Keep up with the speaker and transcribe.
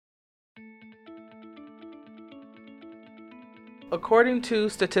According to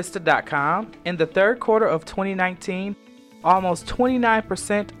Statista.com, in the third quarter of 2019, almost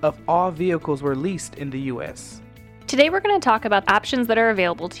 29% of all vehicles were leased in the U.S. Today we're going to talk about options that are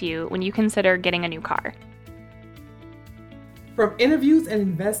available to you when you consider getting a new car. From interviews and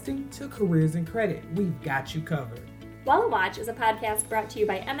investing to careers and credit, we've got you covered. Wallet Watch is a podcast brought to you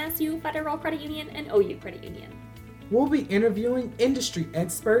by MSU, Federal Credit Union, and OU Credit Union. We'll be interviewing industry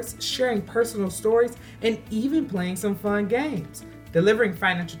experts, sharing personal stories, and even playing some fun games, delivering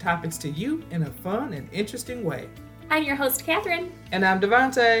financial topics to you in a fun and interesting way. I'm your host, Catherine. And I'm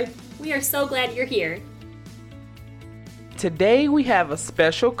Devontae. We are so glad you're here. Today we have a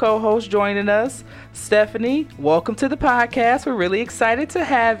special co-host joining us, Stephanie. Welcome to the podcast. We're really excited to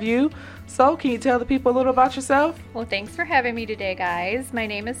have you. So, can you tell the people a little about yourself? Well, thanks for having me today, guys. My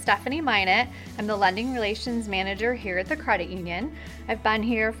name is Stephanie Minot. I'm the Lending Relations Manager here at the Credit Union. I've been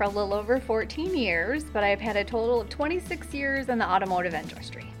here for a little over 14 years, but I've had a total of 26 years in the automotive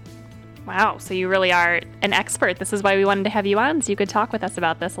industry. Wow, so you really are an expert. This is why we wanted to have you on, so you could talk with us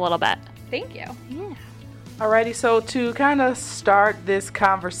about this a little bit. Thank you. Yeah. Alrighty, so to kind of start this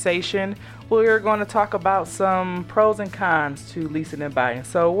conversation, we're going to talk about some pros and cons to leasing and buying.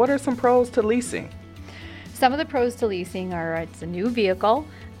 So what are some pros to leasing? Some of the pros to leasing are it's a new vehicle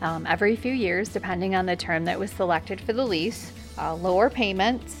every few years, depending on the term that was selected for the lease, lower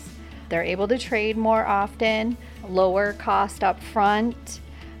payments, they're able to trade more often, lower cost up front.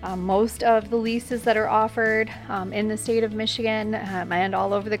 Most of the leases that are offered in the state of Michigan and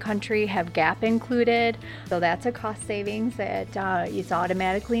all over the country have GAP included. So that's a cost savings that is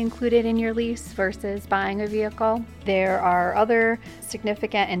automatically included in your lease versus buying a vehicle. There are other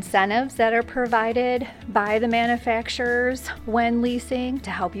significant incentives that are provided by the manufacturers when leasing to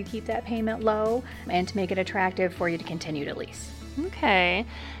help you keep that payment low and to make it attractive for you to continue to lease. Okay,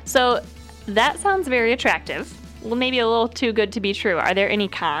 so that sounds very attractive. Well, maybe a little too good to be true. Are there any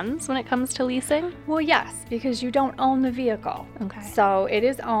cons when it comes to leasing? Well, yes, because you don't own the vehicle. Okay. So it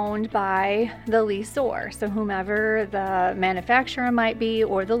is owned by the lessor. So whomever the manufacturer might be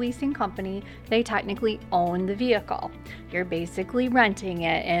or the leasing company, they technically own the vehicle. You're basically renting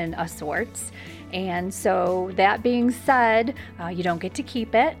it in a sorts. And so that being said, you don't get to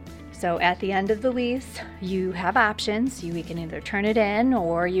keep it. So at the end of the lease, you have options. You can either turn it in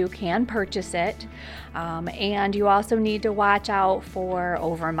or you can purchase it. And you also need to watch out for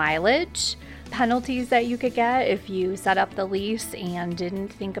over mileage penalties that you could get if you set up the lease and didn't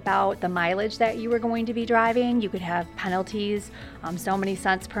think about the mileage that you were going to be driving. You could have penalties, so many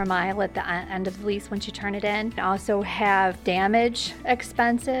cents per mile at the end of the lease once you turn it in. You also have damage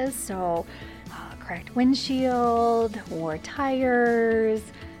expenses, so cracked windshield or tires,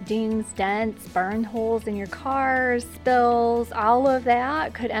 dings, dents, burn holes in your car, spills, all of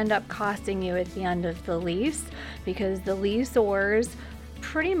that could end up costing you at the end of the lease because the lessors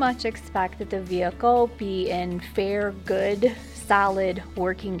pretty much expect that the vehicle be in fair, good, solid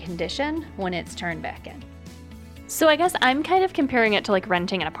working condition when it's turned back in. So I guess I'm kind of comparing it to like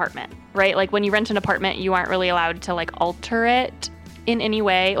renting an apartment, right? Like when you rent an apartment, you aren't really allowed to like alter it in any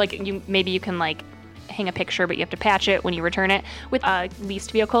way. Like maybe you can like hang a picture, but you have to patch it when you return it. With a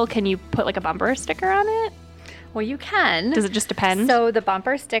leased vehicle, can you put like a bumper sticker on it? Well, you can. Does it just depend? So the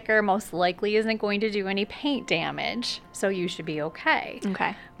bumper sticker most likely isn't going to do any paint damage, so you should be okay.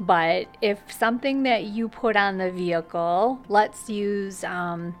 Okay. But if something that you put on the vehicle, let's use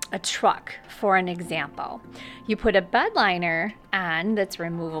a truck for an example. You put a bed liner on that's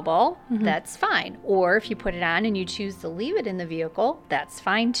removable, that's fine. Or if you put it on and you choose to leave it in the vehicle, that's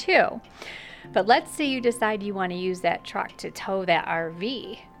fine too. But let's say you decide you want to use that truck to tow that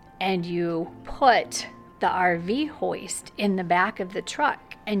RV and you put the RV hoist in the back of the truck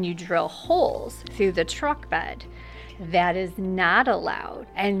and you drill holes through the truck bed. That is not allowed.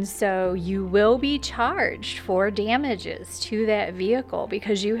 And so you will be charged for damages to that vehicle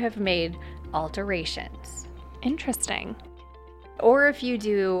because you have made alterations. Interesting. Or if you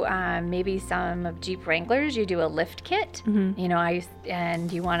do maybe some of Jeep Wranglers, you do a lift kit,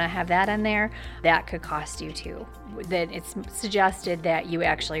 and you want to have that in there, that could cost you too. That it's suggested that you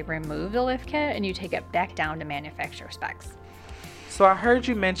actually remove the lift kit and you take it back down to manufacturer specs. So I heard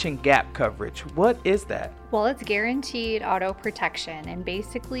you mention GAP coverage. What is that? Well, it's guaranteed auto protection, and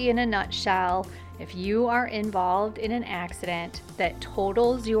basically in a nutshell, if you are involved in an accident that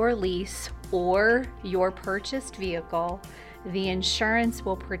totals your lease or your purchased vehicle, the insurance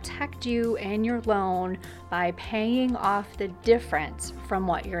will protect you and your loan by paying off the difference from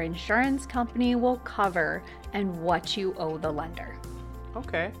what your insurance company will cover and what you owe the lender.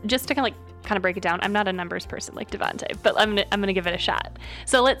 Okay. Just to kind of break it down, I'm not a numbers person like Devontae, but I'm gonna give it a shot.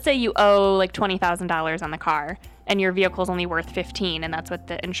 So let's say you owe like $20,000 on the car and your vehicle is only worth $15,000, and that's what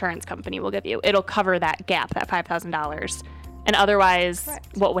the insurance company will give you. It'll cover that gap, that $5,000. And otherwise,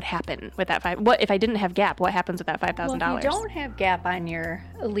 Correct. what would happen with that what if I didn't have GAP? What happens with that $5,000? Well, if you don't have GAP on your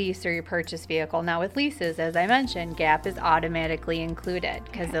lease or your purchase vehicle, now with leases, as I mentioned, GAP is automatically included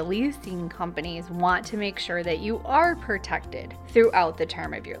because the leasing companies want to make sure that you are protected throughout the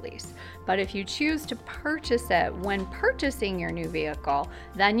term of your lease. But if you choose to purchase it when purchasing your new vehicle,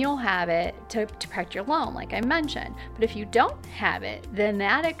 then you'll have it to protect your loan, like I mentioned. But if you don't have it, then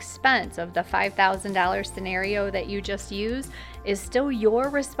that expense of the $5,000 scenario that you just used is still your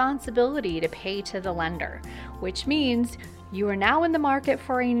responsibility to pay to the lender, which means you are now in the market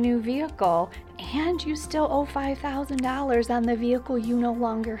for a new vehicle and you still owe $5,000 on the vehicle you no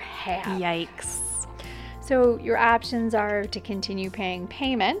longer have. Yikes. So your options are to continue paying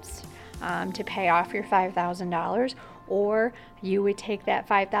payments to pay off your $5,000, or you would take that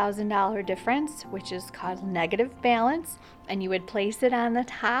 $5,000 difference, which is called negative balance, and you would place it on the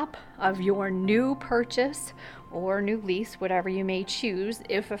top of your new purchase or new lease, whatever you may choose,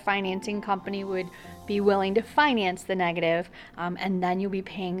 if a financing company would be willing to finance the negative, and then you'll be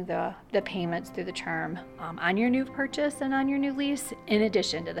paying the payments through the term on your new purchase and on your new lease, in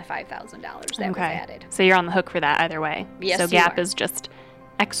addition to the $5,000 that was added. So you're on the hook for that either way. Yes, so you GAP are. is just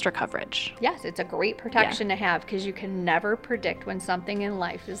extra coverage. Yes, it's a great protection to have because you can never predict when something in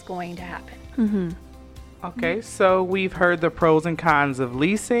life is going to happen. Okay, so we've heard the pros and cons of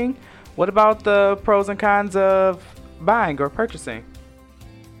leasing. What about the pros and cons of buying or purchasing?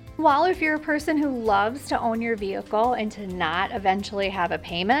 Well, if you're a person who loves to own your vehicle and to not eventually have a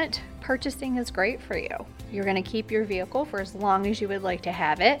payment, purchasing is great for you. You're going to keep your vehicle for as long as you would like to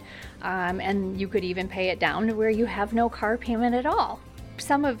have it, and you could even pay it down to where you have no car payment at all.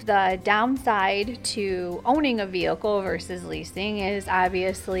 Some of the downside to owning a vehicle versus leasing is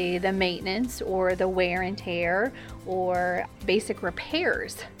obviously the maintenance or the wear and tear or basic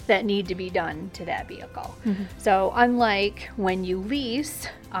repairs that need to be done to that vehicle. So unlike when you lease,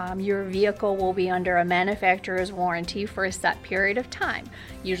 your vehicle will be under a manufacturer's warranty for a set period of time,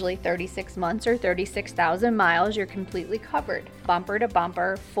 usually 36 months or 36,000 miles. You're completely covered bumper to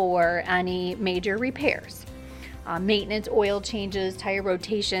bumper for any major repairs. Maintenance, oil changes, tire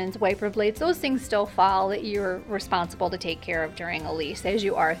rotations, wiper blades, those things still fall that you're responsible to take care of during a lease as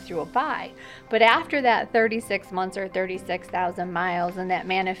you are through a buy. But after that 36 months or 36,000 miles and that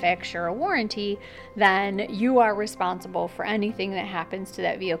manufacturer warranty, then you are responsible for anything that happens to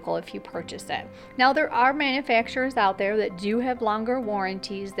that vehicle if you purchase it. Now, there are manufacturers out there that do have longer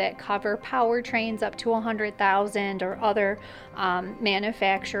warranties that cover powertrains up to 100,000 or other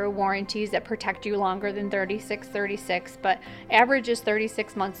manufacturer warranties that protect you longer than 36, but average is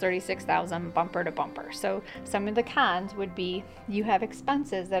 36 months, 36,000 bumper to bumper. So some of the cons would be you have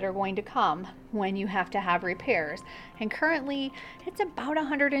expenses that are going to come when you have to have repairs. And currently it's about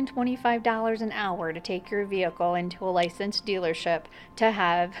 $125 an hour to take your vehicle into a licensed dealership to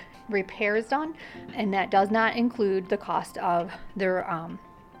have repairs done. And that does not include the cost of their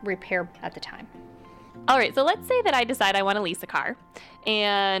repair at the time. All right, so let's say that I decide I want to lease a car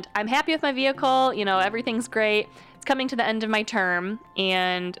and I'm happy with my vehicle, everything's great. It's coming to the end of my term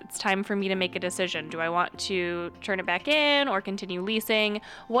and it's time for me to make a decision. Do I want to turn it back in or continue leasing?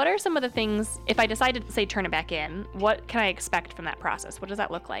 What are some of the things, if I decide to say turn it back in, what can I expect from that process? What does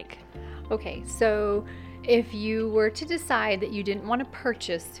that look like? Okay, so if you were to decide that you didn't want to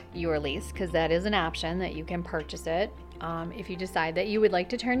purchase your lease, because that is an option that you can purchase it, if you decide that you would like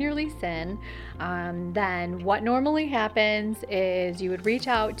to turn your lease in, then what normally happens is you would reach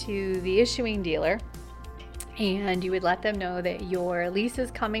out to the issuing dealer and you would let them know that your lease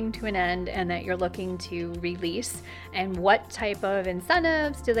is coming to an end and that you're looking to release, and what type of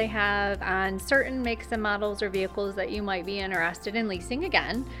incentives do they have on certain makes and models or vehicles that you might be interested in leasing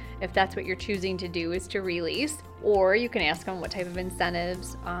again, if that's what you're choosing to do is to release. Or you can ask them what type of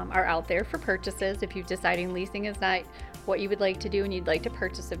incentives are out there for purchases if you're deciding leasing is not what you would like to do and you'd like to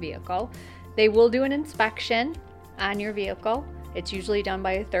purchase a vehicle. They will do an inspection on your vehicle. It's usually done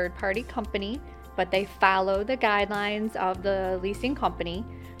by a third-party company, but they follow the guidelines of the leasing company.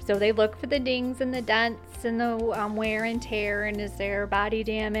 So they look for the dings and the dents and the wear and tear, and is there body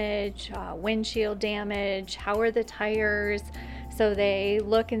damage, windshield damage, how are the tires? So they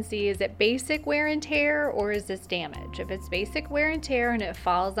look and see, is it basic wear and tear or is this damage? If it's basic wear and tear and it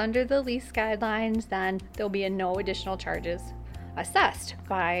falls under the lease guidelines, then there'll be no additional charges assessed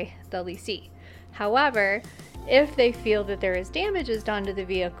by the lessee. However, if they feel that there is damages done to the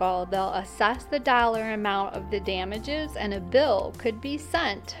vehicle, they'll assess the dollar amount of the damages and a bill could be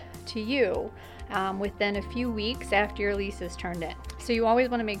sent to you within a few weeks after your lease is turned in. So you always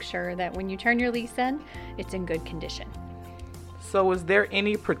want to make sure that when you turn your lease in, it's in good condition. So is there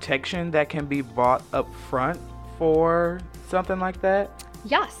any protection that can be bought up front for something like that?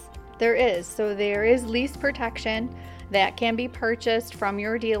 Yes, there is. So there is lease protection that can be purchased from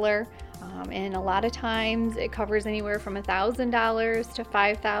your dealer. And a lot of times it covers anywhere from $1,000 to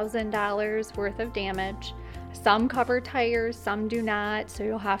 $5,000 worth of damage. Some cover tires, some do not. So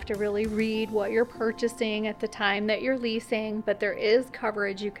you'll have to really read what you're purchasing at the time that you're leasing. But there is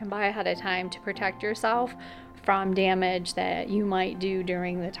coverage you can buy ahead of time to protect yourself from damage that you might do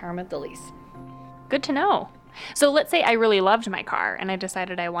during the term of the lease. Good to know. So let's say I really loved my car and I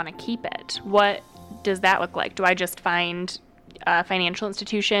decided I want to keep it. What does that look like? Do I just find a financial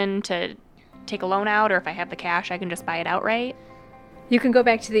institution to take a loan out, or if I have the cash, I can just buy it outright? You can go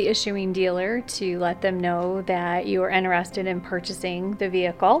back to the issuing dealer to let them know that you are interested in purchasing the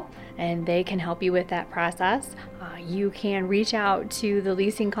vehicle, and they can help you with that process. You can reach out to the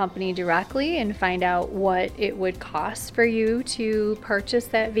leasing company directly and find out what it would cost for you to purchase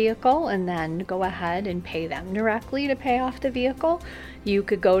that vehicle, and then go ahead and pay them directly to pay off the vehicle. You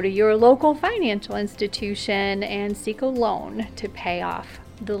could go to your local financial institution and seek a loan to pay off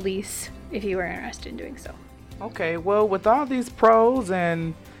the lease if you were interested in doing so. Okay, well, with all these pros,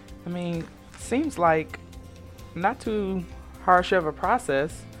 and seems like not too harsh of a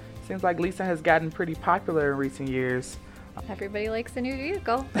process. Seems like leasing has gotten pretty popular in recent years. Everybody likes a new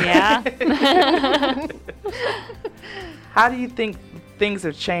vehicle. Yeah. How do you think things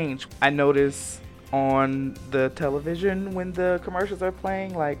have changed? I notice on the television when the commercials are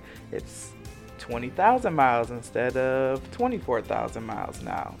playing, like it's 20,000 miles instead of 24,000 miles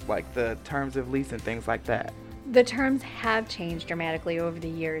now, like the terms of lease and things like that. The terms have changed dramatically over the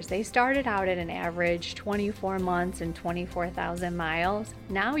years. They started out at an average 24 months and 24,000 miles.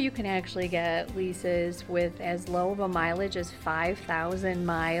 Now you can actually get leases with as low of a mileage as 5,000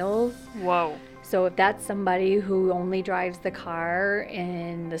 miles. Whoa. So if that's somebody who only drives the car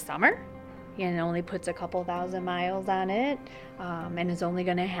in the summer and only puts a couple thousand miles on it, and is only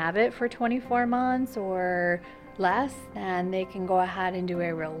going to have it for 24 months or less, then they can go ahead and do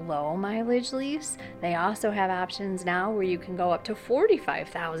a real low mileage lease. They also have options now where you can go up to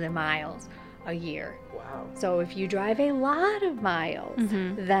 45,000 miles a year. Wow. So if you drive a lot of miles,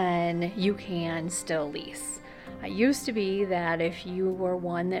 then you can still lease. It used to be that if you were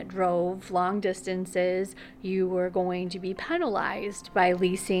one that drove long distances, you were going to be penalized by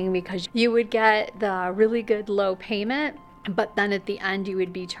leasing because you would get the really good low payment, but then at the end you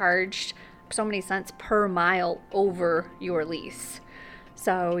would be charged so many cents per mile over your lease.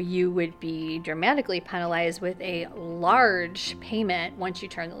 So you would be dramatically penalized with a large payment once you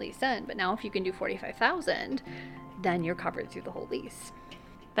turn the lease in. But now if you can do 45,000, then you're covered through the whole lease.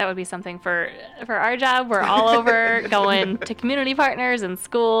 That would be something for our job. We're all over going to community partners and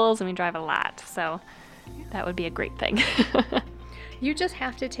schools, and we drive a lot. So that would be a great thing. You just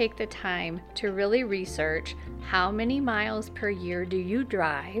have to take the time to really research how many miles per year do you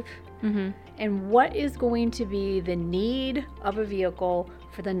drive, and what is going to be the need of a vehicle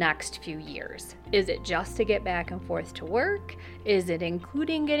for the next few years. Is it just to get back and forth to work? Is it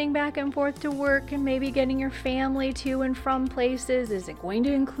including getting back and forth to work and maybe getting your family to and from places? Is it going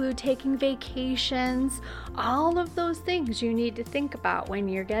to include taking vacations? All of those things you need to think about when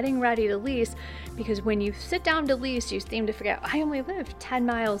you're getting ready to lease, because when you sit down to lease, you seem to forget, I only live 10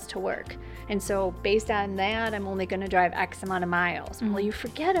 miles to work. And so based on that, I'm only going to drive X amount of miles. Well, you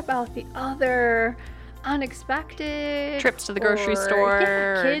forget about the other unexpected trips to the grocery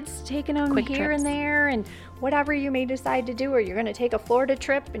store, kids taking them here trips. And there, and whatever you may decide to do, or you're going to take a Florida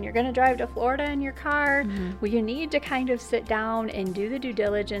trip and you're going to drive to Florida in your car. Well, you need to kind of sit down and do the due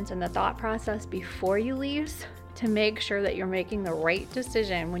diligence and the thought process before you lease to make sure that you're making the right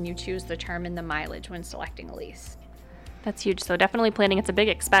decision when you choose the term and the mileage when selecting a lease. That's huge. So definitely planning. It's a big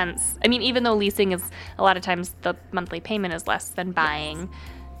expense. I mean, even though leasing is a lot of times the monthly payment is less than buying,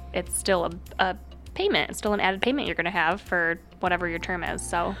 it's still a payment. It's still an added payment you're going to have for whatever your term is.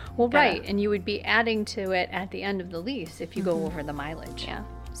 So, well, right. And you would be adding to it at the end of the lease if you go over the mileage. Yeah.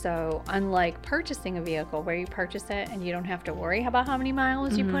 So unlike purchasing a vehicle where you purchase it and you don't have to worry about how many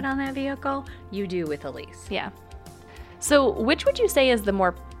miles you put on that vehicle, you do with a lease. Yeah. So which would you say is the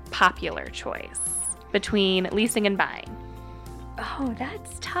more popular choice between leasing and buying? Oh,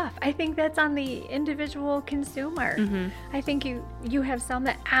 that's tough. I think that's on the individual consumer. I think you have some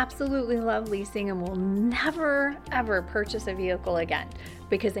that absolutely love leasing and will never, ever purchase a vehicle again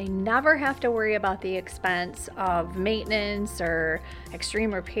because they never have to worry about the expense of maintenance or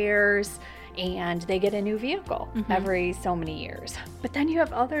extreme repairs. and they get a new vehicle every so many years. But then you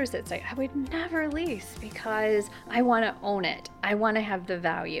have others that say, I would never lease because I want to own it. I want to have the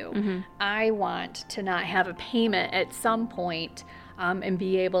value. I want to not have a payment at some point and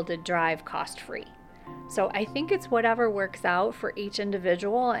be able to drive cost-free. So I think it's whatever works out for each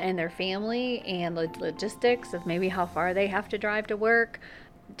individual and their family and the logistics of maybe how far they have to drive to work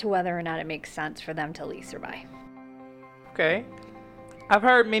to whether or not it makes sense for them to lease or buy. Okay. I've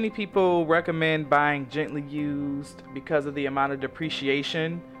heard many people recommend buying gently used because of the amount of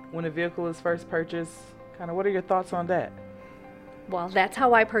depreciation when a vehicle is first purchased. Kind of what are your thoughts on that? Well, that's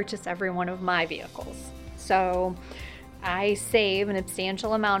how I purchase every one of my vehicles. So I save an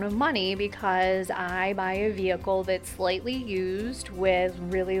substantial amount of money because I buy a vehicle that's slightly used with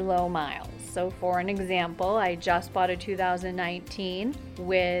really low miles. So for an example, I just bought a 2019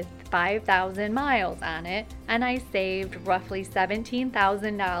 with 5,000 miles on it, and I saved roughly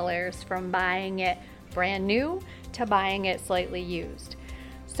 $17,000 from buying it brand new to buying it slightly used.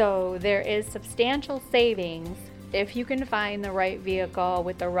 So there is substantial savings if you can find the right vehicle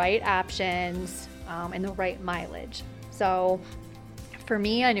with the right options and the right mileage. So for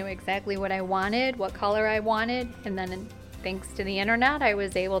me, I knew exactly what I wanted, what color I wanted, and then thanks to the internet, I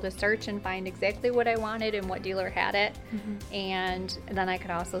was able to search and find exactly what I wanted and what dealer had it. And then I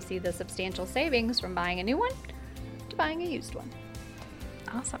could also see the substantial savings from buying a new one to buying a used one.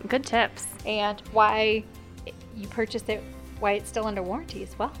 Awesome. Good tips. And why you purchase it, why it's still under warranty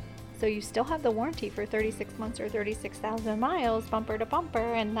as well. So you still have the warranty for 36 months or 36,000 miles, bumper to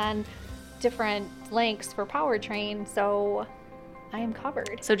bumper, and then different lengths for powertrain. So I am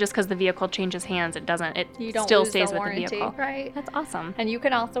covered. So just because the vehicle changes hands, it You don't still lose stays the with warranty, the vehicle. right? That's awesome. And you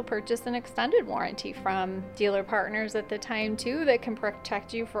can also purchase an extended warranty from dealer partners at the time too that can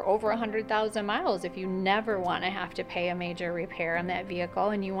protect you for over 100,000 miles if you never want to have to pay a major repair on that vehicle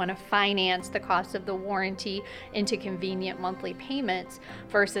and you want to finance the cost of the warranty into convenient monthly payments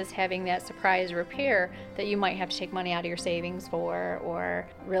versus having that surprise repair that you might have to take money out of your savings for or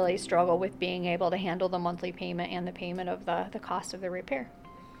really struggle with being able to handle the monthly payment and the payment of the cost of the repair.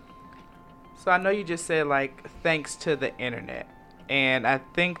 So I know you just said like thanks to the internet, and I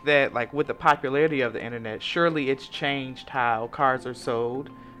think that like with the popularity of the internet, surely it's changed how cars are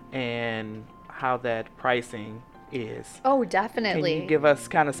sold and how that pricing is. Oh, definitely. Can you give us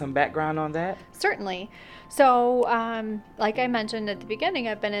kind of some background on that? Certainly. So, like I mentioned at the beginning,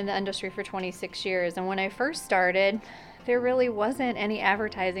 I've been in the industry for 26 years, and when I first started, there really wasn't any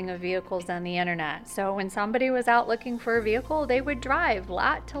advertising of vehicles on the internet. So when somebody was out looking for a vehicle, they would drive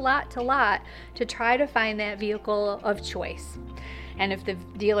lot to lot to lot to try to find that vehicle of choice. And if the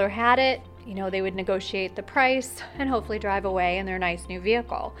dealer had it, they would negotiate the price and hopefully drive away in their nice new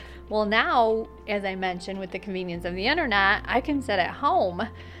vehicle. Well, now, as I mentioned, with the convenience of the internet, I can sit at home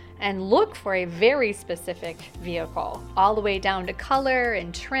and look for a very specific vehicle, all the way down to color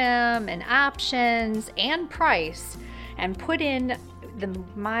and trim and options and price, and put in the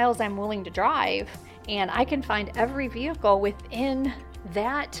miles I'm willing to drive, and I can find every vehicle within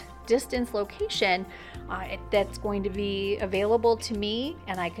that distance location that's going to be available to me,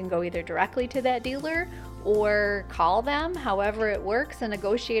 and I can go either directly to that dealer or call them, however it works, and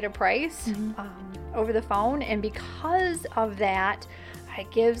negotiate a price over the phone. And because of that, it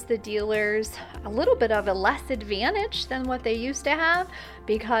gives the dealers a little bit of a less advantage than what they used to have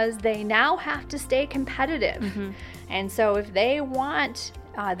because they now have to stay competitive. And so if they want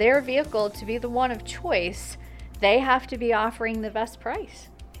their vehicle to be the one of choice, they have to be offering the best price,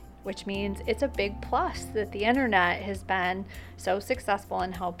 which means it's a big plus that the internet has been so successful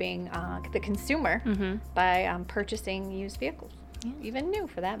in helping the consumer by purchasing used vehicles, even new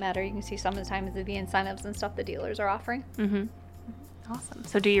for that matter. You can see some of the times the incentives and stuff the dealers are offering. Awesome.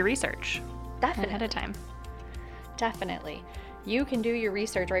 So do your research ahead of time. Definitely. You can do your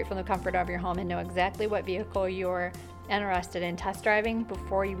research right from the comfort of your home and know exactly what vehicle you're interested in test driving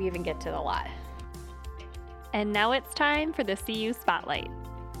before you even get to the lot. And now it's time for the CU Spotlight.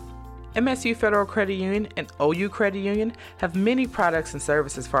 MSU Federal Credit Union and OU Credit Union have many products and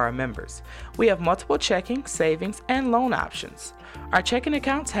services for our members. We have multiple checking, savings, and loan options. Our checking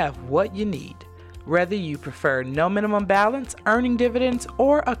accounts have what you need. Whether you prefer no minimum balance, earning dividends,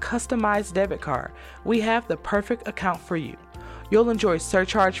 or a customized debit card, we have the perfect account for you. You'll enjoy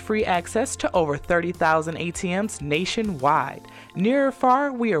surcharge-free access to over 30,000 ATMs nationwide. Near or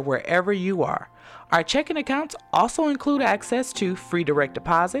far, we are wherever you are. Our checking accounts also include access to free direct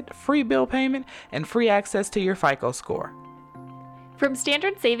deposit, free bill payment, and free access to your FICO score. From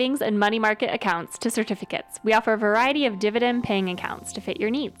standard savings and money market accounts to certificates, we offer a variety of dividend-paying accounts to fit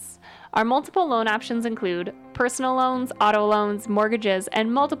your needs. Our multiple loan options include personal loans, auto loans, mortgages,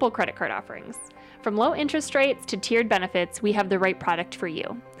 and multiple credit card offerings. From low interest rates to tiered benefits, we have the right product for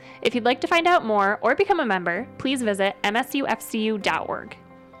you. If you'd like to find out more or become a member, please visit msufcu.org.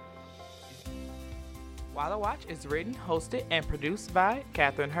 Wallet Watch is written, hosted, and produced by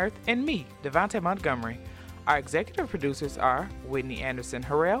Catherine Hirth and me, Devontae Montgomery. Our executive producers are Whitney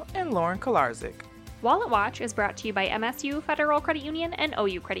Anderson-Harrell and Lauren Kolarczyk. Wallet Watch is brought to you by MSU Federal Credit Union and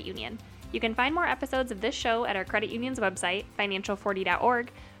OU Credit Union. You can find more episodes of this show at our credit union's website,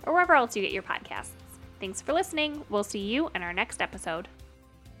 financial40.org, or wherever else you get your podcasts. Thanks for listening. We'll see you in our next episode.